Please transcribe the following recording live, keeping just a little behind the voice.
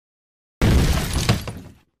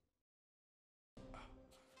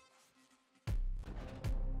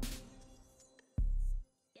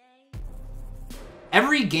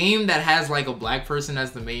Every game that has like a black person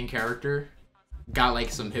as the main character got like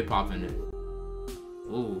some hip hop in it.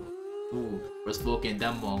 Ooh, Forspoken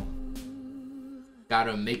Demo.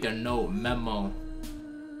 Gotta make a note memo.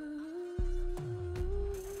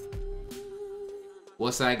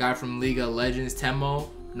 What's that guy from League of Legends, Temo?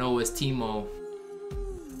 No, it's Timo.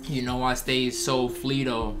 You know I stay so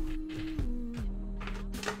fleeto.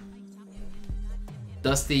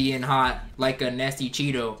 Dusty and hot like a nasty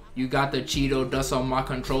Cheeto. You got the Cheeto dust on my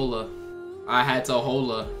controller. I had to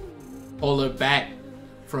hold her back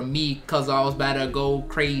from me cause I was about to go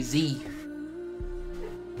crazy.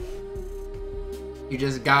 You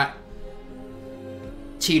just got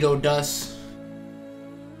Cheeto dust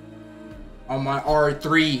on my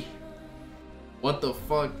R3. What the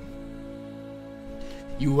fuck?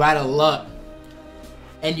 You out of luck.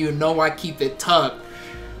 And you know I keep it tucked.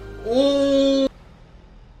 Ooh.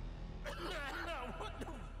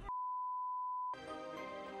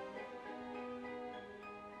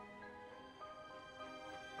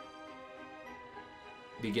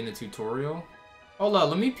 Begin the tutorial. Hold up,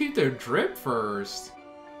 let me peep their drip first.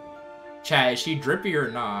 Chat, is she drippy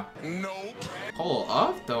or nah? No. Hold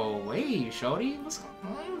up though. Wait, shorty, what's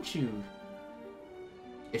going on with you?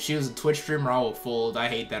 If she was a Twitch streamer, I would fold. I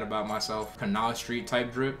hate that about myself. Canal Street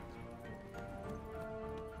type drip.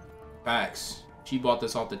 Facts. She bought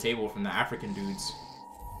this off the table from the African dudes.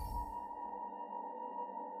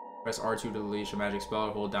 Press R2 to unleash a magic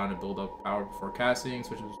spell. Hold down to build up power before casting.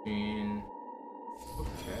 Switch between.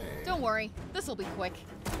 Okay. Don't worry, this will be quick.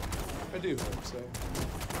 I do hope so.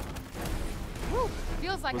 Whew,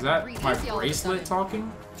 feels like Was I'm that my bracelet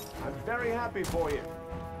talking? I'm very happy for you.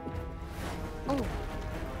 Oh.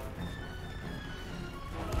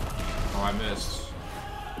 Oh, I missed.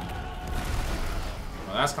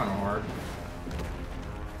 Oh, that's kind of hard.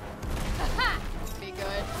 Be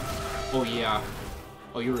good. Oh yeah.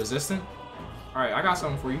 Oh, you're resistant? All right, I got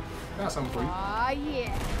something for you. Ah,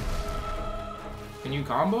 yeah. Can you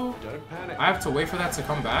combo? Don't panic. I have to wait for that to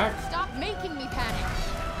come back? Stop making me panic.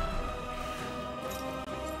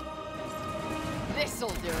 This'll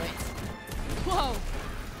do it. Whoa.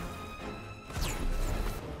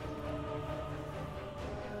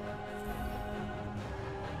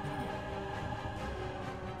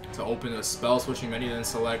 To open a spell switching menu, then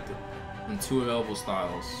select from 2 available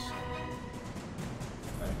styles.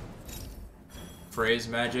 Okay. Phrase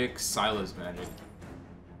magic, Silas magic.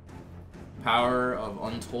 Power of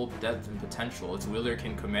untold depth and potential. Its wielder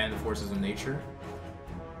can command the forces of nature.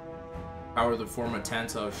 Power of the form of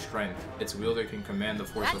Tanta of strength. Its wielder can command the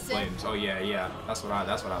force of flames. Oh yeah. That's what I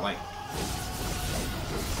like.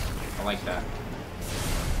 I like that.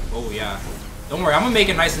 Oh yeah. Don't worry, I'm gonna make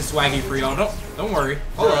it nice and swaggy for y'all. Don't worry.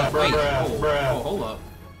 Hold up, wait. Hold up.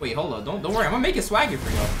 Wait, hold up. Don't worry, I'm gonna make it swaggy for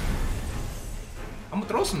y'all. I'm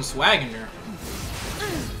gonna throw some swag in there.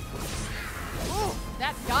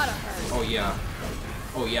 That's gotta hurt. Oh yeah.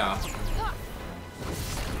 Oh yeah.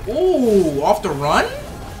 Ooh, off the run?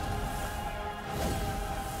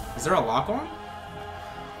 Is there a lock on?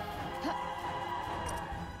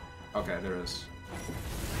 Okay, there is.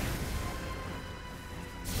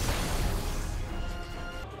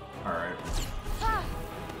 Alright.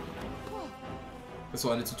 This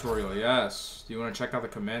will end the tutorial, yes. Do you want to check out the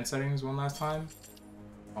command settings one last time?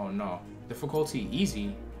 Oh no. Difficulty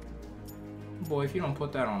easy. Boy, if you don't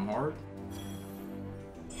put that on hard.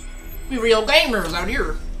 We real gamers out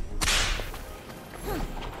here.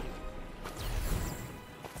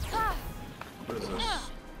 What is this?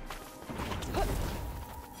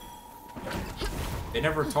 They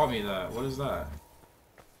never taught me that. What is that?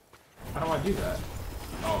 How do I do that?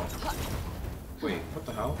 Oh. Wait, what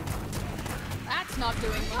the hell? That's not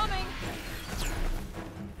doing coming.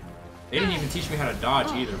 They didn't even teach me how to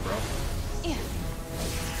dodge either, bro. Yeah.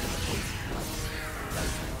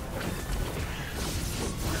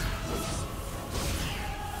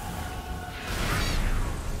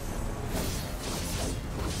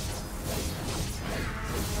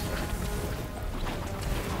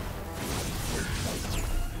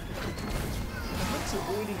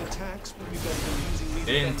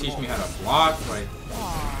 They didn't teach me how to block, like,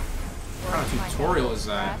 what kind of tutorial is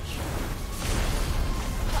that?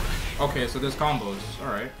 Okay, so there's combos,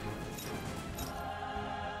 alright.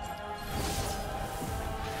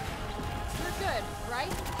 You're good,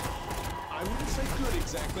 right? I wouldn't say good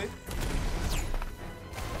exactly.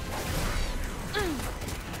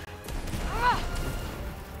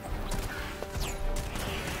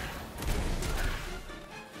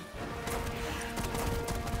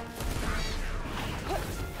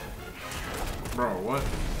 Bro,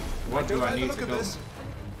 what do I need to go?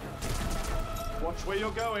 Watch where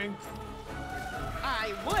you're going. I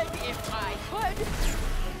I would if I could.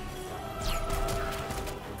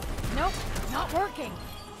 Nope, not working.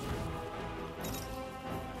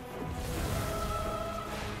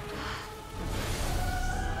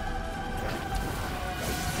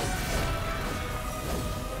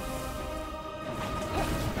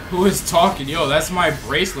 Who is talking? Yo, that's my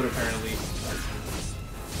bracelet apparently.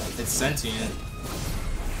 It's sentient.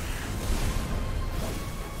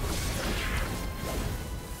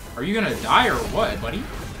 Are you gonna die or what, buddy?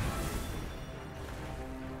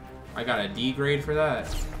 I got a D grade for that.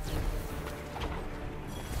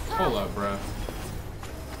 Hold up, bruh.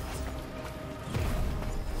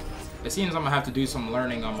 It seems I'm gonna have to do some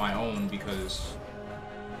learning on my own because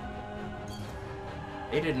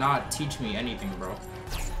they did not teach me anything, bro.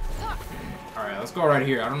 Alright, let's go right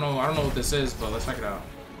here. I don't know what this is, but let's check it out.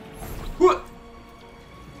 What?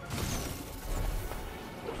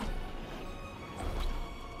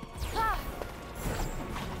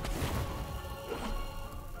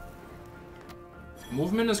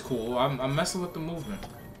 Movement is cool. I'm messing with the movement.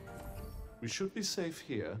 We should be safe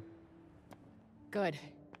here. Good.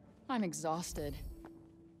 I'm exhausted.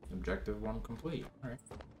 Objective 1 complete. Alright.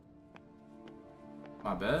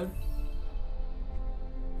 My bad.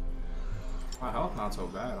 My health not so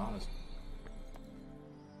bad, honestly.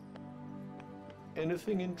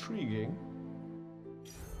 Anything intriguing?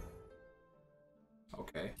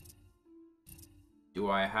 Okay. Do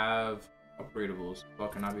I have upgradables?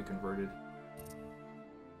 What can I be converted?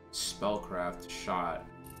 Spellcraft shot.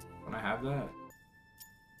 Can I have that?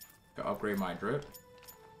 To upgrade my drip?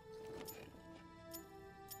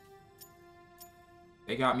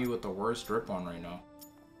 They got me with the worst drip on right now.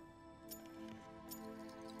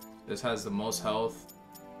 This has the most health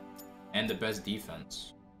and the best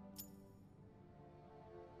defense.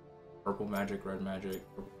 Purple magic, red magic,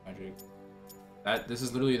 purple magic. This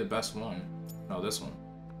is literally the best one. No, this one.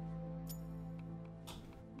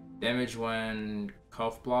 Damage when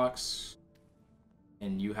cuff blocks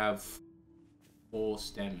and you have full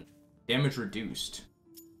stamina. Damage reduced.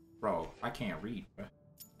 Bro, I can't read, bro.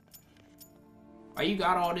 Why you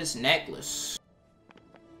got all this necklace?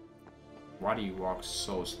 Why do you walk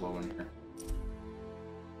so slow in here?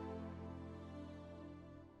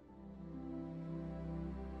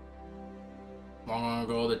 Long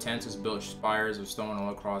ago, the Tantus built spires of stone all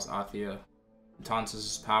across Athia.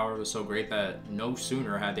 Tantus' power was so great that no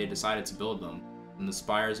sooner had they decided to build them, than the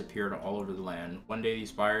spires appeared all over the land. One day these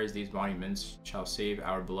spires, these monuments, shall save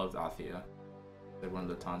our beloved Athia, said one of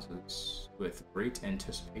the Tantus, with great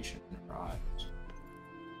anticipation in her eyes.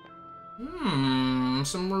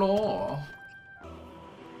 Some lore.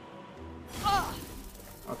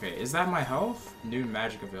 Okay, is that my health? New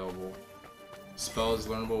magic available. Spells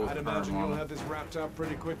learnable with I'd imagine you'll have this wrapped up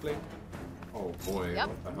pretty quickly. Oh boy. Yep,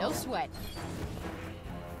 what the no hell? sweat.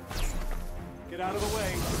 Get out of the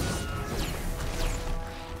way.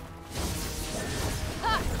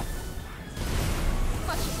 Ha!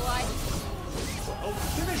 Much obliged. Oh,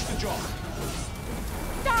 finish the job.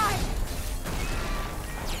 Die!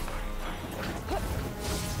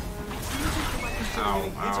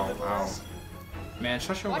 Ow, ow, ow. Man,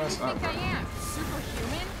 shut your What do you ass up. think I am?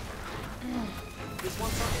 Superhuman? This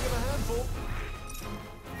one's something of a handful.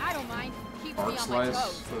 I don't mind. Keeps me Arc on my slice?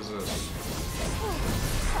 toes. What is this?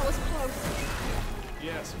 That was close.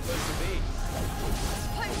 Yes, place to be.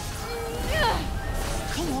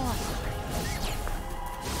 Come on.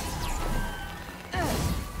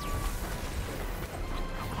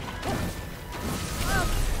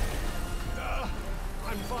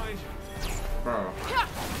 I'm fine. Bro.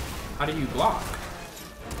 How do you block?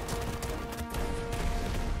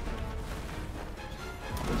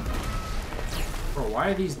 Bro, why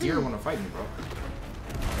do these deer want to fight me, bro?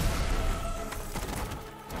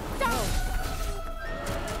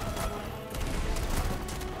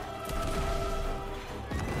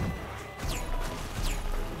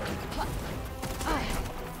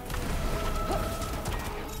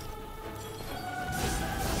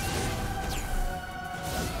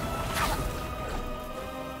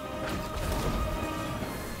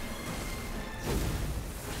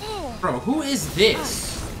 Bro, who is this?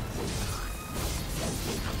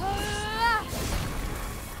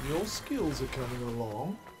 Your skills are coming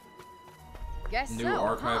along. Guess New so,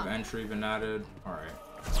 archive huh? entry been added. Alright.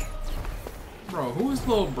 Bro, who is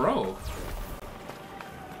little bro?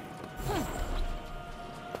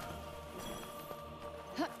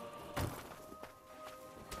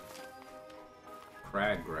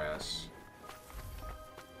 Craggrass.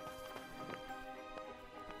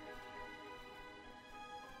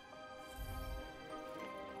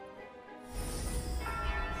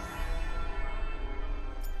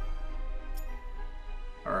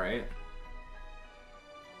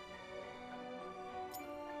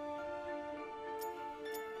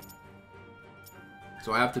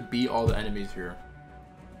 So I have to beat all the enemies here.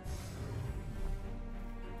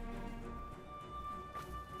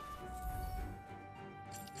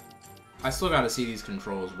 I still gotta see these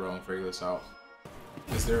controls, bro, and figure this out.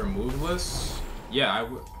 Is there a move list? Yeah, I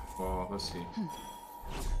would. Well, let's see.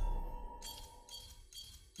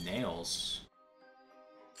 Nails.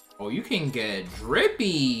 Oh, you can get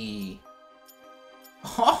drippy.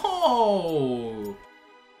 Oh.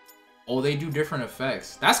 Oh, they do different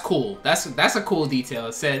effects. That's cool. That's a cool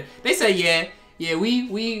detail. They said yeah,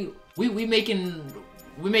 we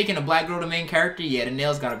making a black girl the main character. Yeah, the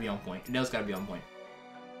nails gotta be on point. The nails gotta be on point.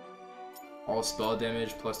 All spell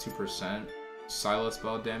damage plus 2%. Silo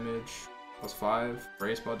spell damage plus 5.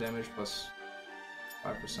 Ray spell damage plus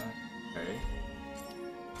 5%. Okay.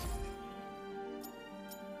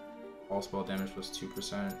 All spell damage plus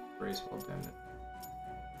 2%. Ray spell damage.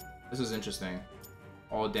 This is interesting.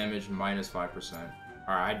 All damage minus 5%.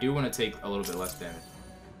 Alright, I do want to take a little bit less damage.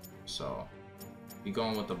 So, be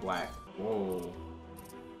going with the black. Whoa.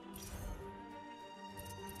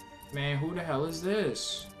 Man, who the hell is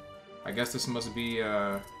this? I guess this must be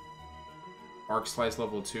Arc Slice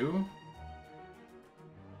level 2.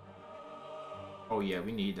 Oh yeah,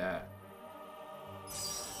 we need that.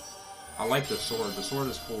 I like the sword. The sword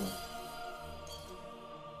is cool.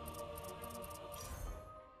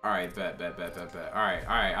 Alright, bet.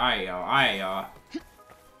 Alright, y'all.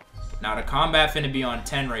 Now the combat finna be on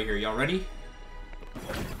 10 right here. Y'all ready?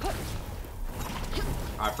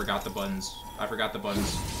 I forgot the buttons. There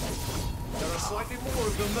are slightly more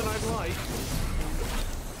of them than I'd like.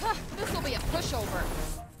 This will be a pushover.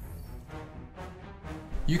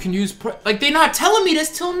 You can use like they're not telling me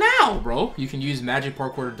this till now, bro. You can use magic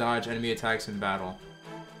parkour to dodge enemy attacks in battle.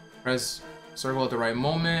 Press circle at the right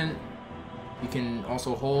moment. You can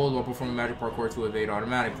also hold while performing magic parkour to evade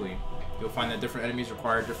automatically. You'll find that different enemies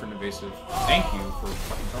require different evasive. Thank you for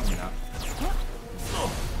fucking telling me that.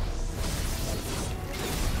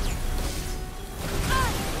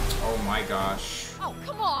 Oh my gosh. Oh,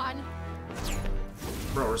 come on.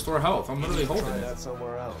 Bro, restore health. I'm literally holding Try it. that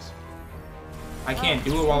somewhere else. I can't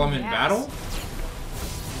do it while I'm in battle?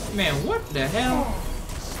 Man, what the hell?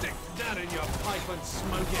 Stick that in your pipe and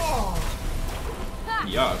smoke it.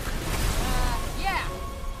 Yuck. Yeah.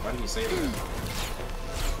 Why did he say that?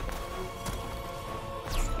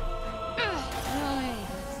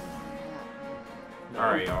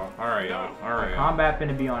 Alright, y'all. Combat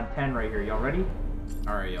finna be on 10 right here. Y'all ready?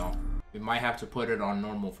 Alright, y'all. We might have to put it on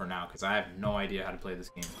normal for now, because I have no idea how to play this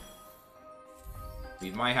game.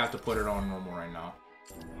 We might have to put it on normal right now.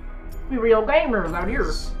 We real gamers out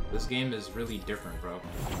here. This game is really different, bro.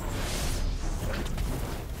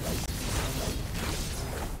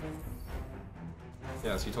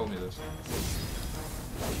 Yes, he told me this.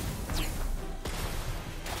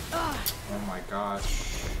 Oh my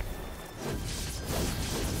gosh.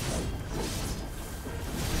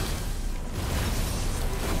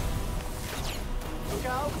 Look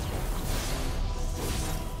out!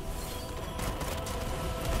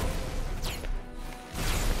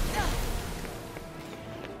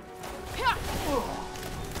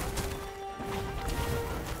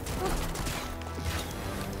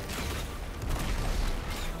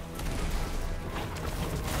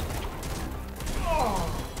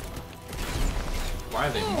 Why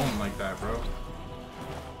are they moaning like that, bro?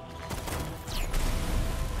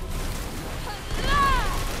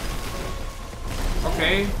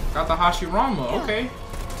 Okay, got the Hashirama, okay.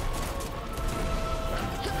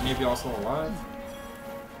 Any of y'all still alive?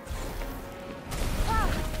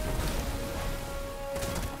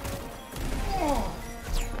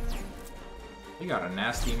 You got a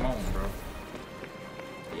nasty moan, bro.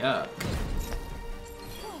 Yeah.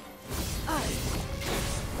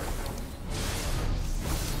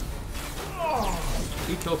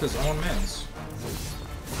 He killed his own mans.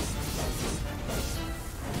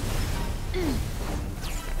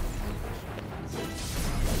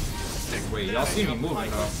 Wait, y'all see me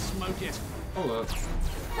moving though. Hold up.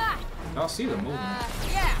 Y'all see the movement.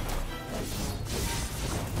 Yeah.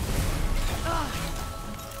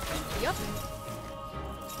 Yep.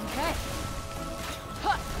 Okay.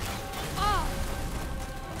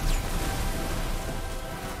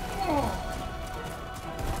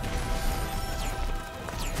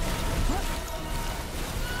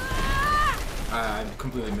 I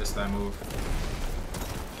completely missed that move.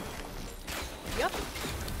 Yep. Do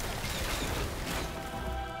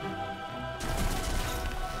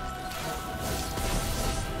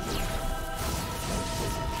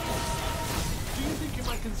you think you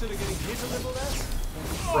might consider getting hit a little less?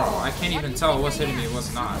 Bro, I can't even tell what's hitting me and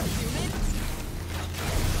what's not.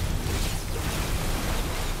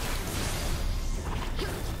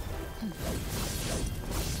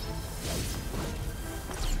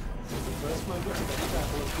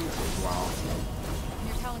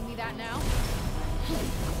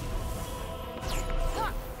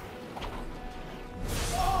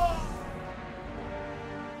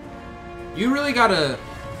 You really gotta...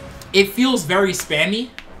 It feels very spammy.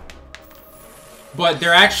 But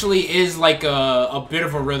there actually is like a bit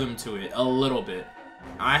of a rhythm to it. A little bit.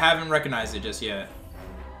 I haven't recognized it just yet.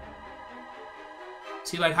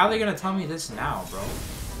 See, like, how are they gonna tell me this now, bro?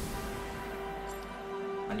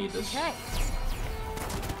 I need this. Okay.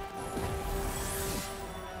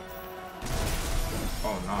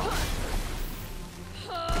 Oh, no.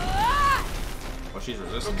 Oh, she's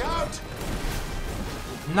resistant to that.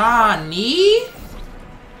 Nani?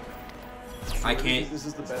 I can't. This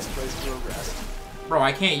is the best place for a rest. Bro,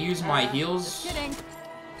 I can't use my heals Kidding.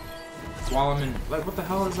 while I'm in. Like, what the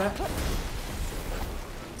hell is that?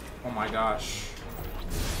 Oh my gosh.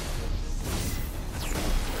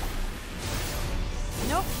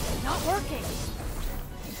 Nope, not working.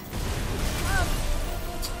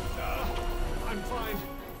 I'm fine.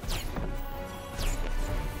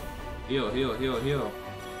 Heal, heal, heal, heal.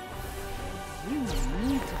 You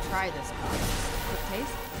need to try this card. Quick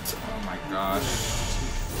taste? Oh my gosh.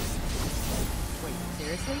 Wait,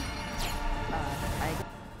 seriously?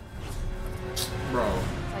 Bro.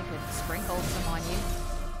 I could sprinkle some on you.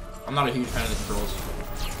 I'm not a huge fan of the controls.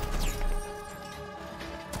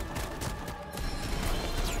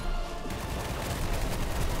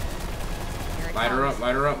 Light her up,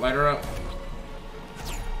 light her up, light her up.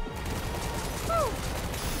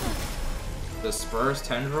 Disperse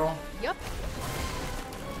tendril? Yep.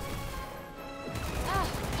 Ah,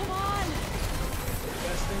 come on!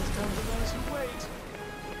 Best things come to those who wait.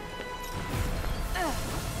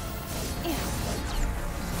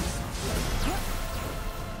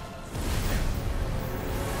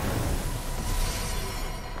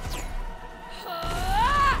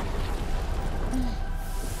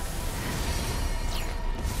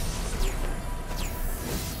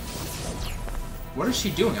 What is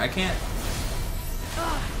she doing? I can't.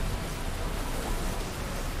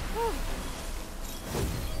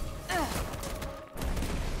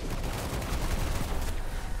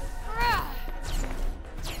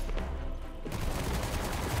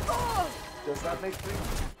 Does that make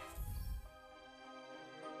things?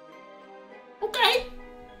 Okay.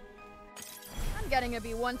 I'm getting to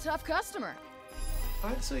be one tough customer.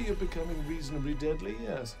 I'd say you're becoming reasonably deadly,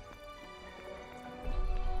 yes.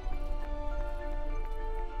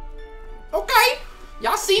 Okay.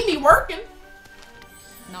 Y'all see me working.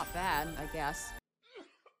 Not bad, I guess.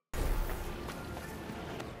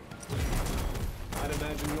 I'd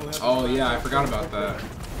imagine you'll have. Oh yeah, I forgot about that.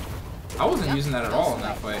 I wasn't using that at all in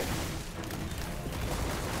that fight.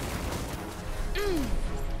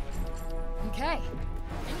 Okay.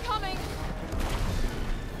 Incoming!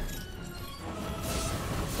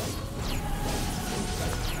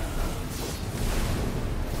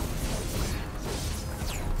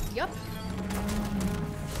 Yup.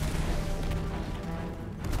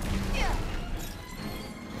 Yeah.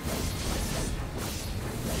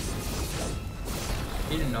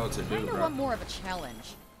 He didn't know what to do, Kinda bro. want more of a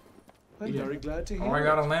challenge. I'm very glad to hear. Oh, I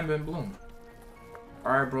got a Lambent Bloom.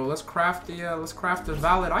 All right, bro. Let's craft the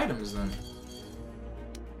valid items then.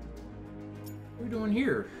 What are we doing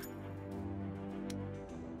here?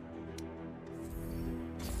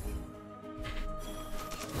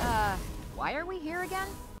 Why are we here again?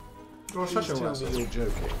 Bro, shut your Tell ass me up. you're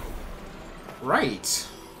joking. Right.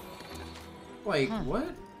 Like, Huh. what?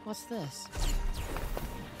 What's this?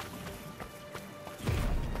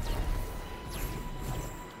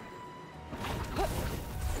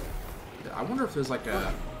 I wonder if there's like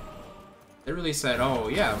a... They really said, oh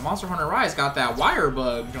yeah, Monster Hunter Rise got that wire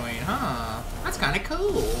bug joint, huh? That's kind of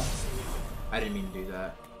cool. I didn't mean to do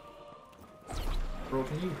that. Bro,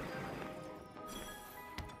 can you...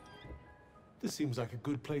 This seems like a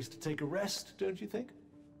good place to take a rest, don't you think?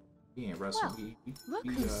 He ain't wrestling. Well, look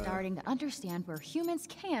who's starting to understand where humans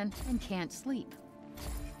can and can't sleep.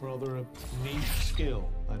 Rather a niche skill,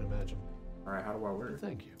 I'd imagine. Alright, how do I wear it?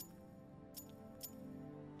 Thank you.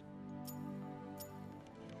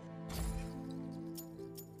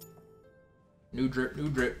 New drip, new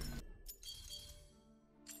drip.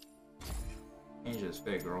 Change this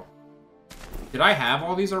fit, girl. Did I have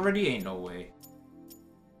all these already? Ain't no way.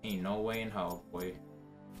 Ain't no way in hell, boy.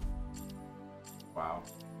 Wow.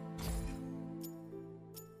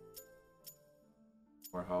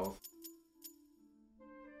 More health.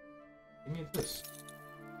 Give me this.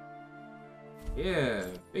 Yeah,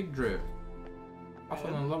 big drip. I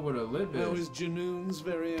fell in love with a lid How bitch. is Janoon's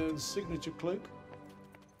very own signature cloak?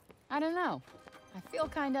 I don't know. I feel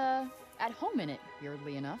kinda at home in it,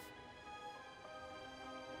 weirdly enough.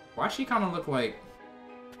 Why she kind of look like...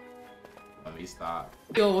 Let me stop.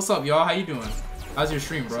 Yo, what's up, y'all? How you doing? How's your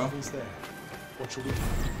stream, bro? Something's there. What shall we do?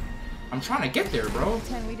 I'm trying to get there, bro.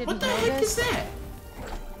 We didn't What the know heck this. is that?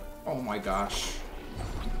 Oh my gosh.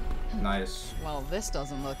 Nice. Well, this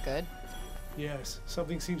doesn't look good. Yes,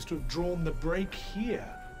 something seems to have drawn the break here.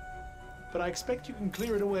 But I expect you can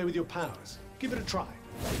clear it away with your powers. Give it a try.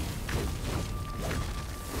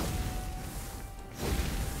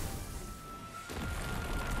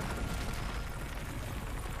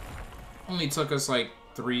 Only took us like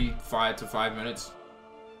 5 to 5 minutes.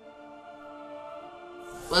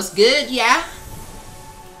 What's good, yeah?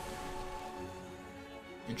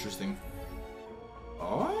 Interesting.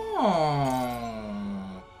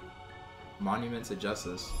 Oh. Monument to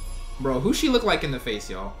Justice. Bro, who she look like in the face,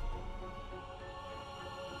 y'all?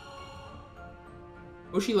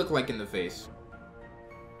 Who she look like in the face?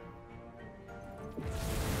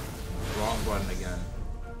 Wrong button again.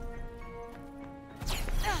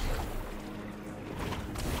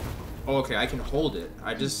 Oh, okay, I can hold it.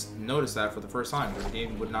 I just noticed that for the first time. The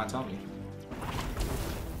game would not tell me.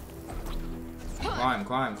 Climb,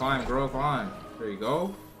 climb, climb, girl, climb. There you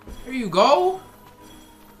go. There you go.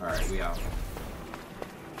 Alright, we out.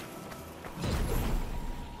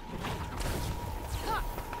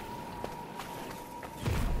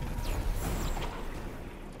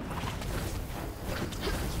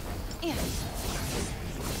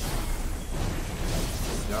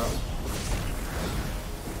 Go.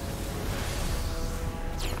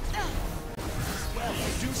 Well,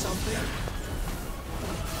 do something.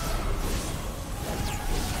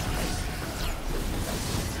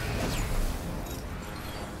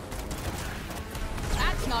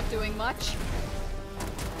 That's not doing much.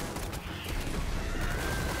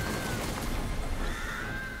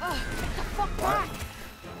 Ugh, get the fuck back!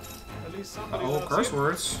 At least somebody Uh-oh, loves curse him.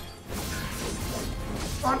 words.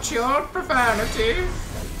 Watch your profanity.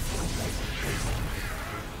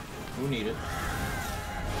 Who need it?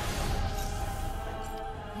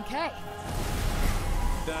 Okay.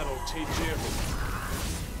 That'll teach you.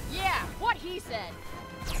 Yeah, what he said.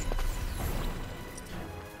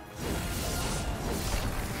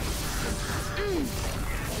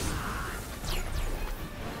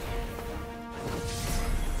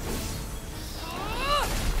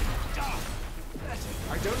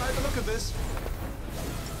 I don't like the look of this.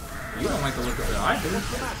 You don't like the look of it. I do.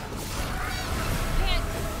 What's the matter? Can't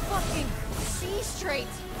fucking see straight.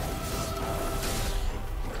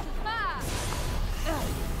 Ah. Ugh.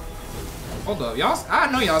 Hold up, y'all.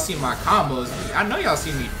 I know y'all see my combos. I know y'all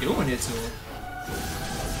see me doing it to him.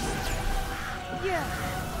 Yeah.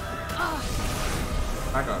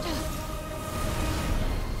 Back up.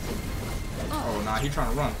 Oh, nah, he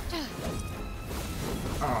trying to run.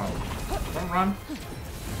 Oh, don't run.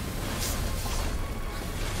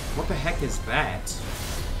 What the heck is that?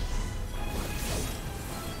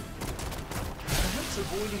 Perhaps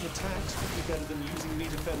avoiding attacks would be better than using me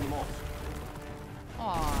to fend them off.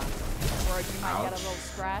 Aw. Worried you might get a Ouch. little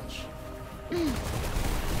scratch. You're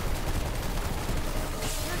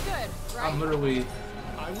good, right? I'm literally,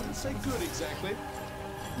 I wouldn't say good exactly.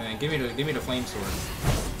 man. Give me the flame sword.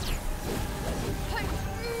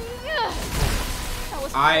 That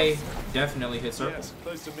was I definitely hit circle. Yes,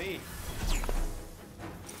 close to me.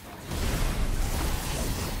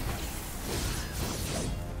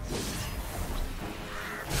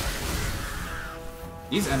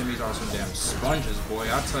 These enemies are some damn sponges, boy.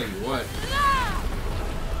 I'll tell you what.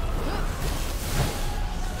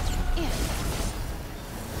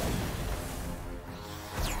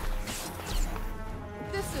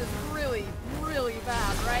 This is really, really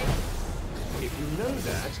bad, right? If you know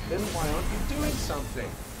that, then why aren't you doing something?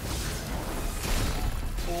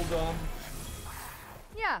 Hold on.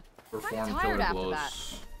 Yeah. Perform I'm tired killer after that.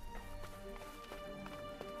 blows.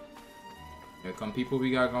 Here come people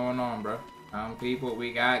we got going on, bro. Come people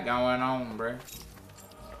we got going on, bro.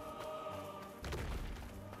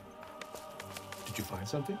 Did you find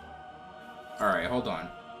something? Alright, hold on.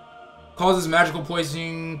 Causes magical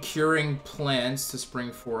poisoning, curing plants to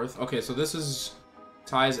spring forth. Okay, so this is...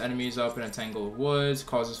 Ties enemies up in a tangle of woods.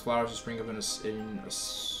 Causes flowers to spring up in a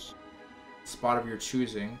spot of your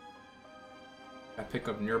choosing. I pick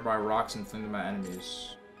up nearby rocks and fling them at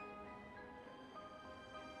enemies.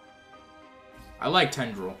 I like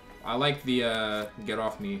Tendril. I like the get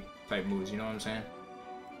off me type moves, you know what I'm saying?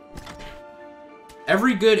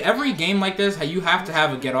 Every game like this, you have to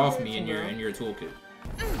have a get off me in your toolkit.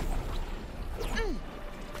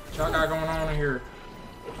 What y'all got going on in here?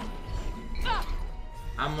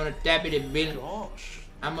 I'm gonna tap it at Ben. Gosh.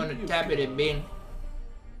 I'm gonna tap it at Ben.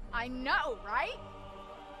 I know, right?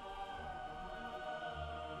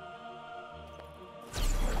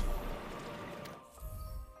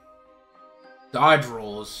 Dodge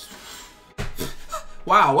rolls.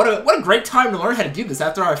 Wow, what a great time to learn how to do this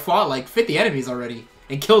after I fought like 50 enemies already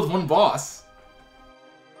and killed one boss.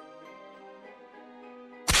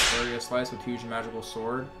 Area slice with huge magical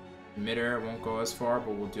sword. In midair it won't go as far,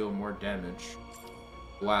 but will deal more damage.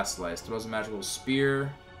 Blast slice throws a magical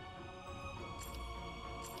spear.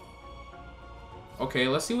 Okay,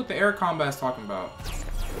 let's see what the air combat is talking about.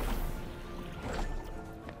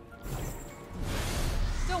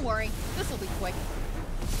 Don't worry, this will be quick.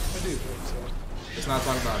 I do think so. It's not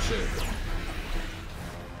talking about shit.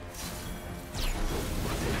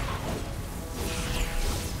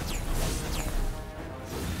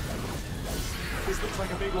 This looks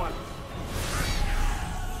like a big one.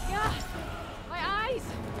 Yeah, my eyes.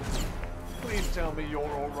 Please tell me you're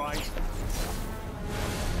all right.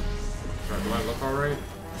 Sorry, do I look alright?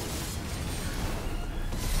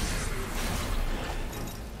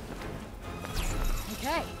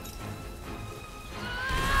 Okay.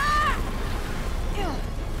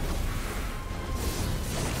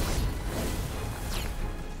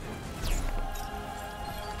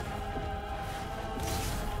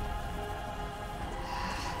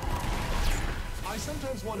 I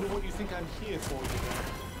sometimes wonder what you think I'm here for, you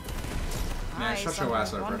know. Man, shut your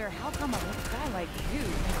ass I up, wonder bro. how come a little guy like you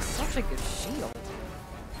makes such a good shield.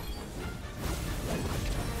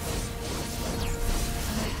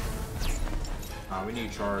 We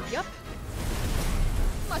need charge. Yep.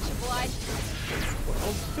 Much obliged.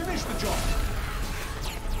 Well, finish the job.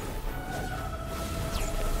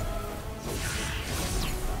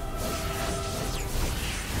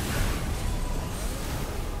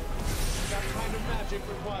 That kind of magic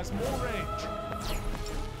requires more range.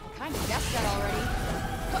 I kind of guessed that already.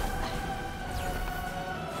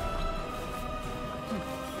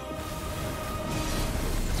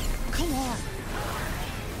 Come on.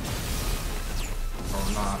 Oh,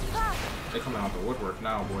 nah. They coming out the woodwork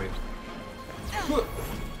now, boy.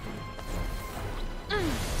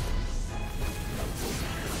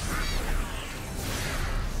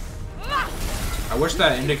 I wish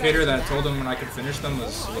that indicator that told them when I could finish them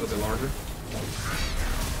was a little bit larger.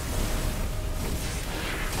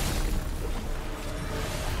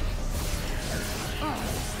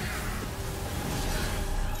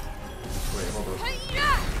 Wait, hold on.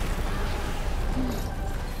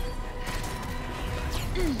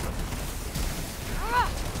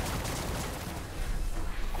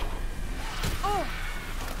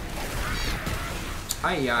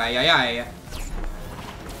 Ay, ay, ay, ay.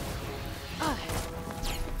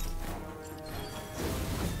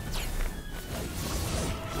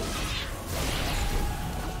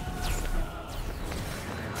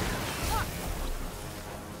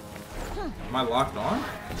 Am I locked on?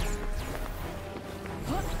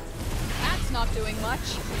 That's not doing much.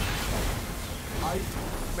 I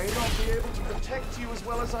may not be able to protect you as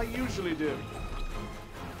well as I usually do.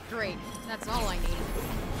 Great. That's all I need.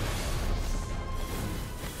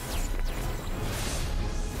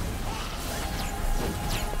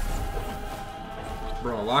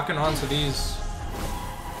 Bro, locking onto these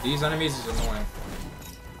enemies is annoying.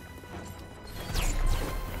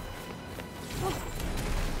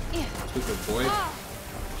 Stupid boy.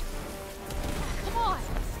 Come on.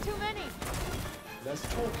 It's too many. Less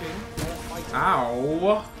talking, more fighting.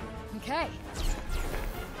 Ow. Okay.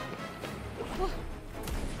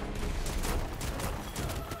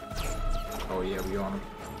 Oh yeah, we on him.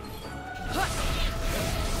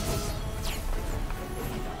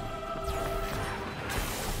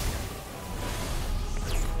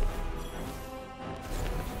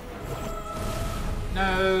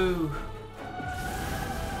 No.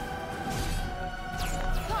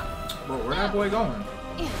 Bro, where that boy going?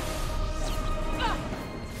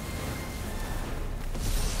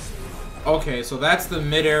 Okay, so that's the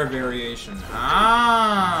mid-air variation.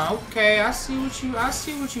 Ah, okay, I see what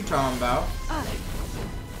you talking about.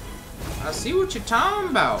 I see what you're talking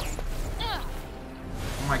about.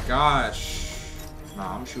 Oh my gosh.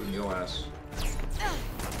 Nah, I'm shooting your ass.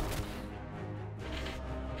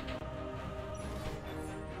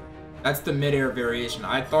 That's the mid-air variation.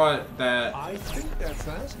 I thought that... I think that's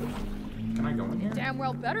that. Can I go in here? Damn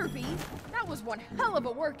well better be. That was one hell of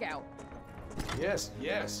a workout. Yes,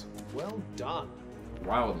 yes. Well done.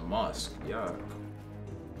 Wild musk. Yuck.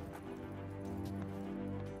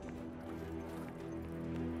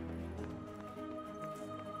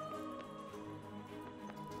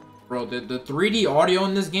 Bro, the 3D audio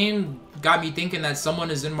in this game got me thinking that someone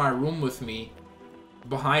is in my room with me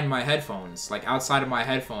behind my headphones, like outside of my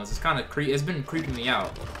headphones. It's kind of it's been creeping me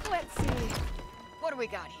out. Let's see. What do we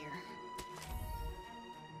got here?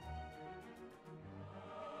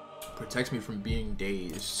 Protects me from being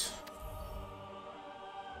dazed.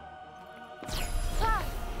 Ah!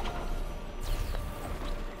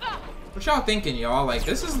 What y'all thinking, y'all? Like,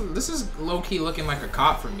 this is low-key looking like a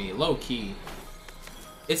cop for me. Low-key.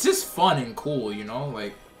 It's just fun and cool, you know?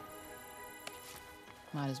 Like,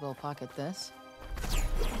 Might as well pocket this.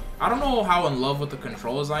 I don't know how in love with the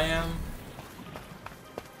controls I am.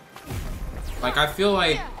 Like, I feel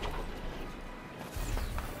like...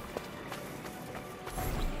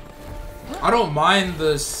 I don't mind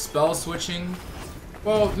the spell switching.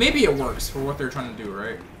 Well, maybe it works for what they're trying to do,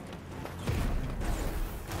 right?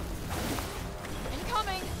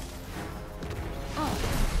 Incoming.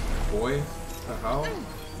 Boy, what the hell?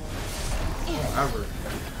 Whatever.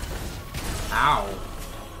 Ow.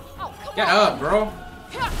 Oh, come Get on. up, bro.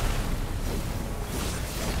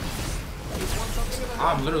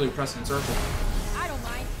 I'm literally pressing circle. I don't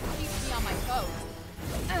mind. Keeps me on my toes.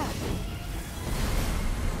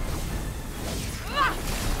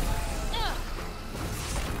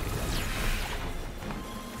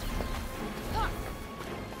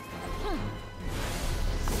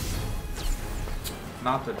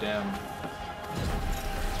 Not the damn. Come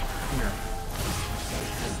here.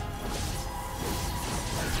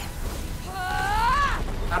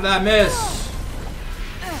 How did I miss?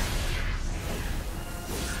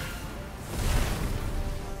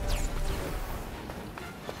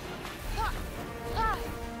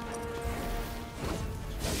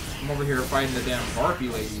 I'm over here fighting the damn Harpy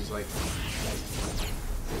ladies, like.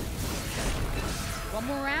 One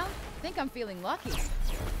more round? I think I'm feeling lucky.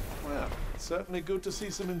 Well, it's certainly good to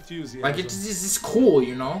see some enthusiasm. Like, it's just cool,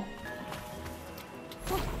 you know?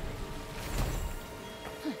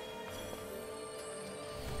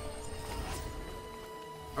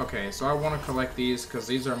 Okay, so I want to collect these because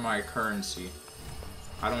these are my currency.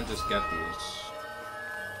 I don't just get these.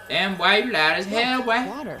 Damn, why you loud as hell, why?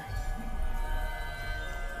 Water.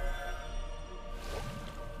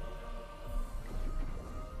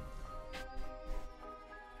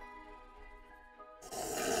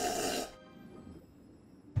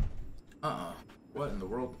 What in the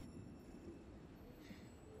world?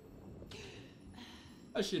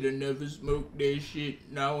 I should have never smoked that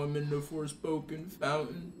shit. Now I'm in the Forspoken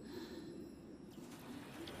fountain.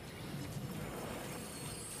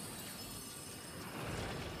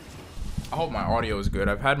 I hope my audio is good.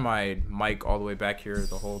 I've had my mic all the way back here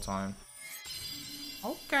the whole time.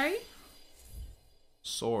 Okay.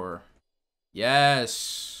 Soar.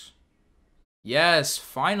 Yes. Yes,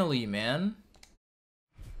 finally, man.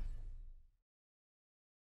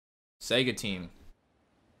 Sega team.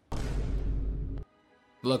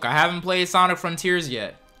 Look, I haven't played Sonic Frontiers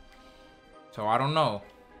yet, so I don't know.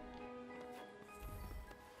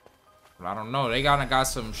 But I don't know. They got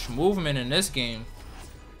some movement in this game.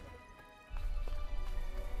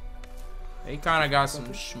 They kind of got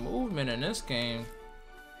some movement in this game.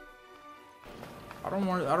 I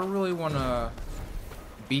don't really want to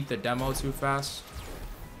beat the demo too fast,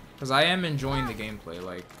 because I am enjoying the gameplay.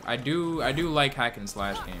 Like, I do like hack and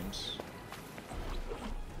slash games.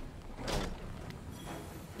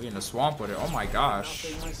 We in the swamp with it. Oh my gosh.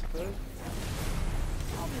 I'll be the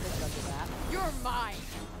judge of that. You're mine.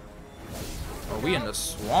 Oh, we in the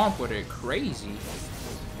swamp with it. Crazy.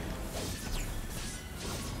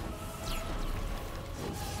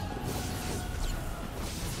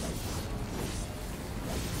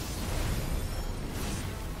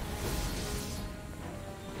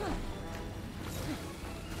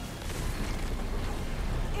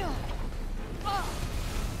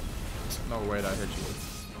 No way that hit you.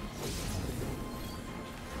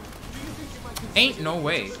 Ain't no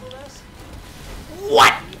way.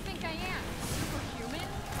 What? You think I am? Superhuman?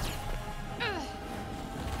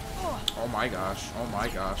 Oh my gosh. Oh my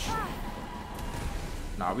gosh.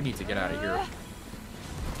 Nah, we need to get out of here.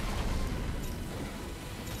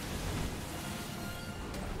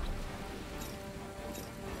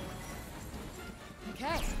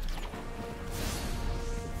 Okay.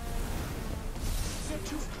 Get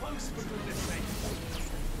too close, for goodness sake.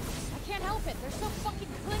 I can't help it. They're so fucking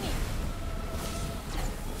clingy.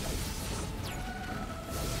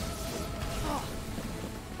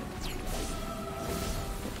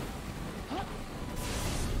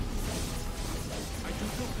 I do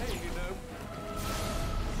feel pain, you know.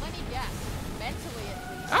 Let me guess. Mentally, at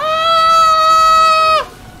least. Ah!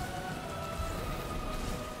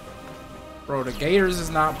 Bro, the Gators is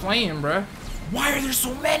not playing, bruh. Why are there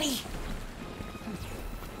so many?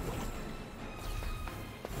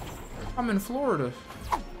 I'm in Florida.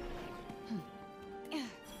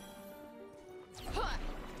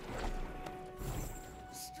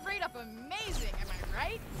 Straight up amazing, am I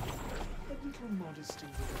right? A little modesty.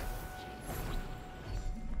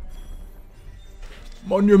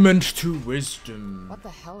 Monument to wisdom. What the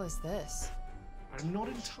hell is this? I'm not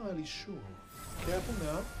entirely sure. Careful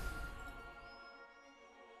now.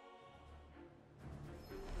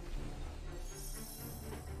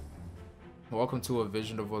 Welcome to a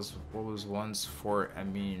vision of what was once Fort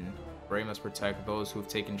Amin. Bray must protect those who have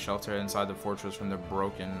taken shelter inside the fortress from the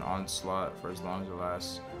broken onslaught for as long as it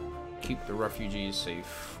lasts. Keep the refugees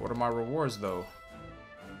safe. What are my rewards, though?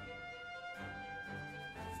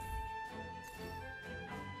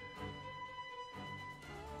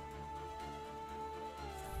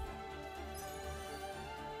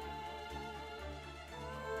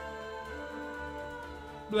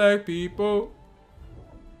 Black people.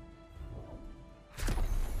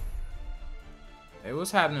 Hey,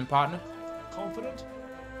 what's happening, partner? Confident?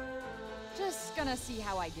 Just gonna see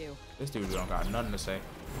how I do. This dude don't got nothing to say.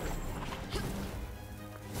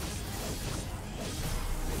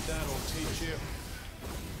 That'll teach you.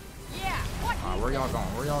 Yeah, what? Where y'all going?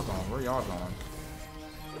 Where y'all going? Where y'all going?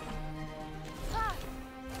 Ah.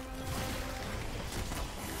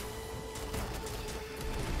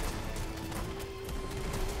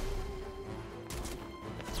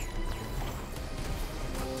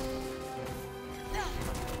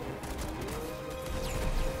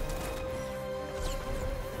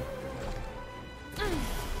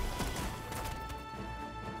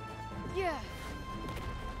 Yeah.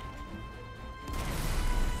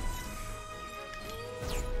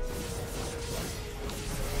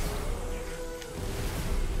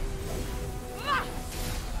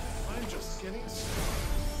 I'm just getting started.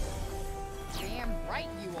 Damn right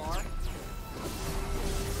you are.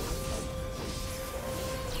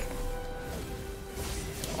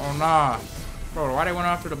 Oh nah. Bro, why they went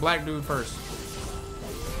after the black dude first?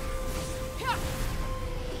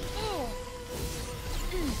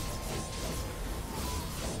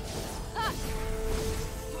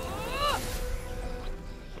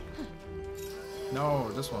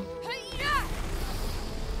 No, this one.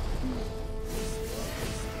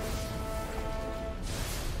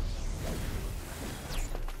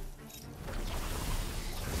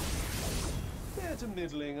 Fair to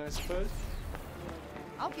middling, I suppose.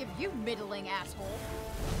 I'll give you middling, asshole.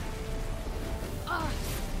 Ah.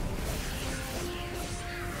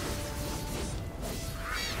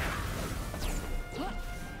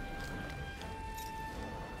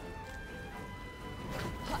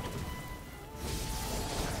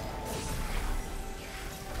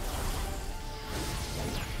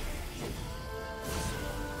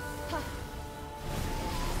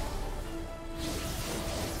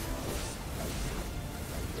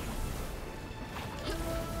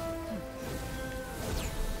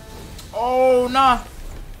 Oh nah.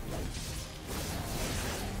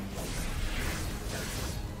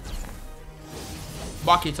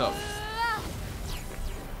 Back it up.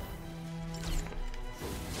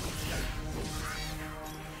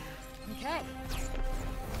 Okay.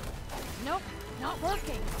 Nope, not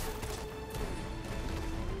working.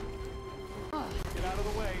 Get out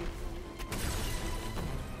of the way.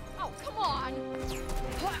 Oh, come on.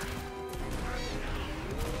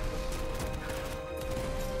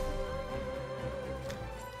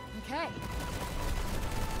 Okay.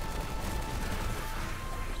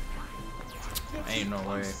 Ain't no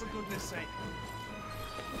way. For goodness sake.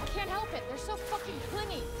 I can't help it. They're so fucking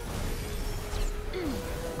clingy.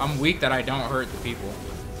 I'm weak that I don't hurt the people.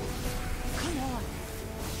 Come on.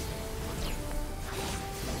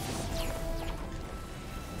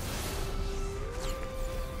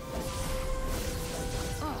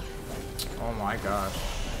 Oh my gosh.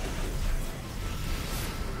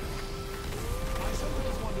 I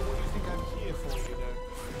sometimes wonder what you think I'm here for, you know.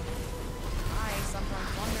 I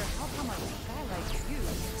sometimes wonder how come a guy like you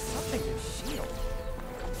needs something to shield.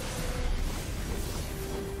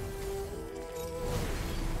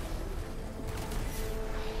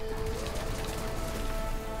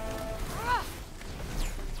 Ah!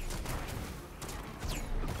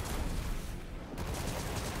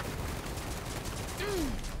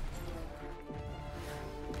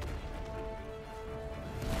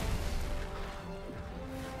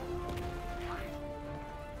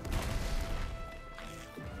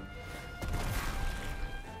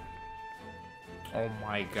 Oh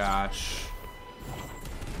my gosh.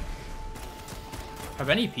 Have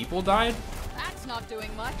any people died? That's not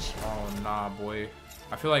doing much. Oh nah, boy.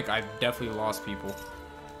 I feel like I've definitely lost people.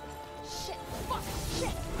 Shit, fuck,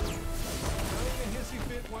 shit. Knowing a hissy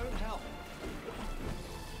fit won't help.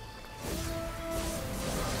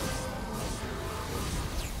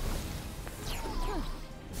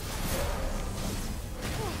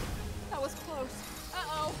 That was close.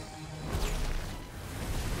 Uh-oh.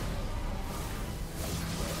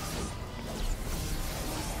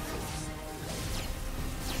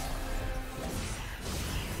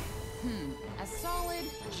 solid,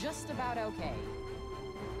 just about okay.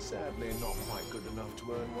 Sadly, not quite good enough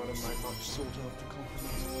to earn one of my much sought after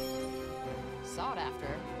compliments. Sought after.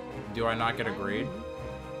 Do I not get a grade?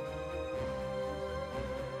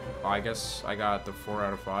 Oh, I guess I got the 4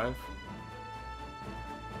 out of 5.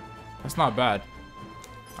 That's not bad.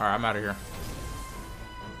 Alright, I'm out of here.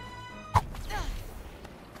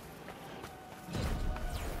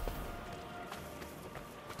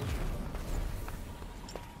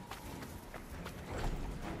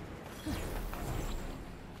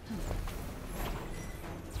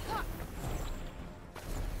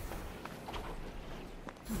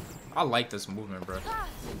 I like this movement, bro.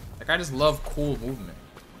 Like, I just love cool movement.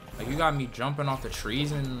 Like, you got me jumping off the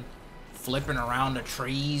trees and flipping around the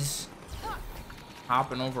trees.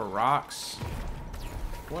 Hopping over rocks.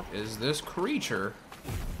 What is this creature?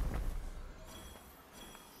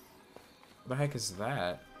 What the heck is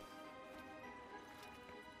that?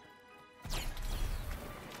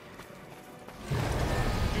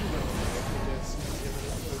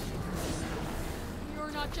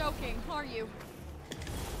 You're not joking, are you?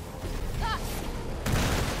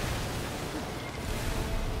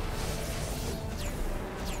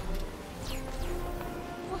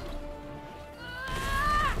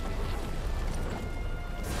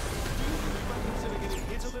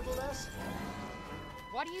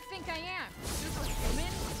 What do you think I am?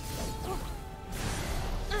 Superhuman?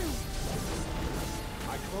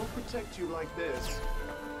 I can't protect you like this.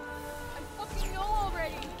 I fucking know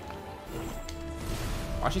already.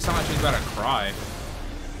 Why she sound like she's about to cry?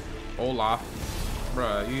 Hola.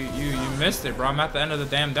 Bruh, you missed it, bro. I'm at the end of the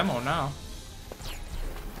damn demo now.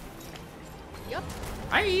 Yep.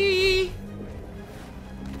 Aye.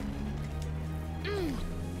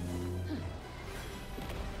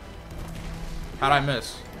 How'd I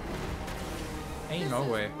miss? Ain't no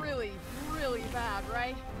way. Really, really bad,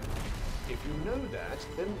 right? If you know that,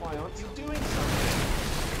 then why aren't you doing something?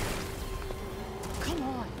 Come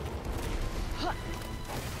on.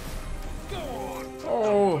 Go on.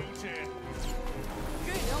 Oh.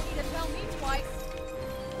 Good, don't need to tell me twice.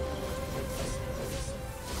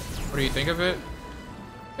 What do you think of it?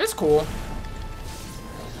 It's cool.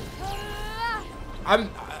 I'm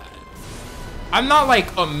not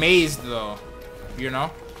like amazed though, you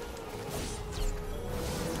know?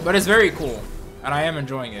 But it's very cool, and I am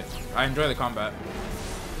enjoying it. I enjoy the combat.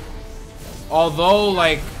 Although,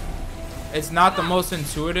 like, it's not the most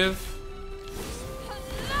intuitive.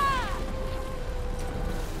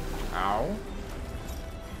 Ow.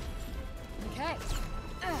 Okay.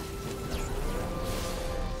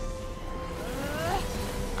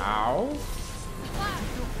 Ow.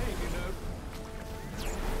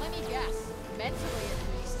 Let me guess. Mentally, at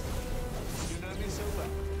least. You know me so well.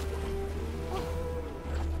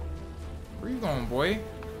 Where you going, boy?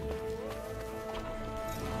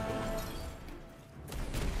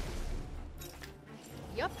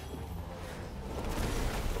 Yup.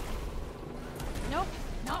 Nope,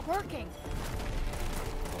 not working.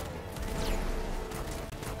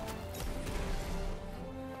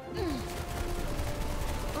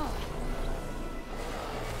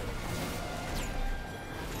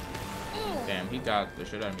 Damn, he got the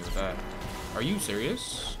shit out of me with that. Are you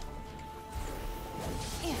serious?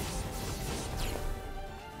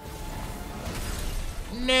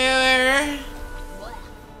 No.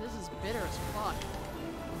 This is bitter as fuck.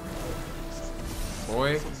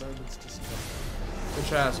 Boy.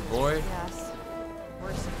 Bitch ass boy. Yes.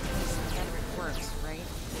 Worse in case the better it works, right?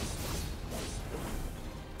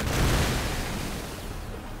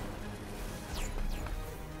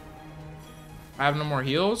 I have no more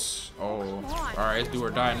heals? Oh. Alright, it's do or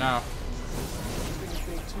die now.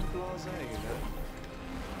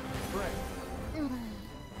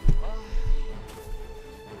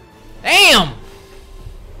 Damn!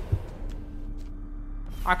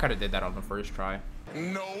 I could have did that on the first try.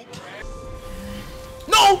 No.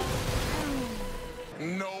 No!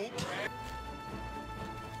 No.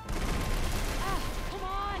 Come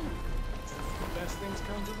on! Best things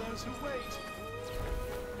come to those who wait.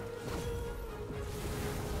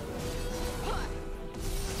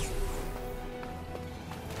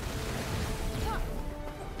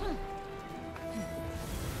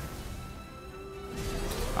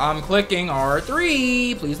 I'm clicking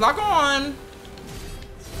R3. Please lock on.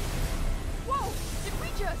 Whoa! Did we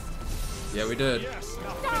just? Yeah, we did. Yes,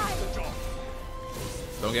 now Die! finish the job.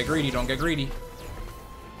 Don't get greedy. Don't get greedy.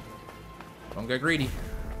 Don't get greedy.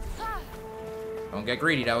 Don't get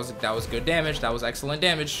greedy. That was good damage. That was excellent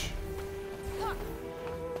damage.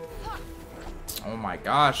 Oh my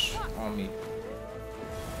gosh. On me.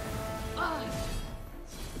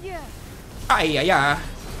 Yeah. Ay, ay, ay.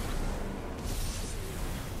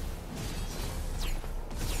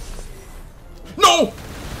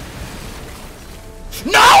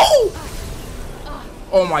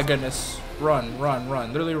 Oh my goodness. Run, run,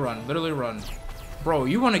 run. Literally run. Literally run. Bro,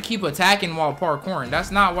 you want to keep attacking while parkouring.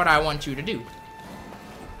 That's not what I want you to do.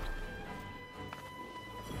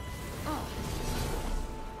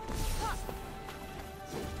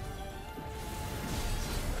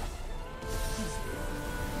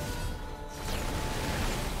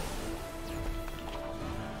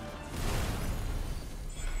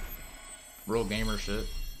 Real gamer shit.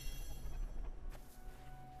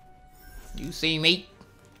 You see me?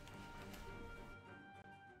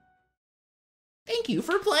 Thank you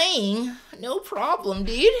for playing. No problem,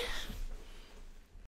 dude.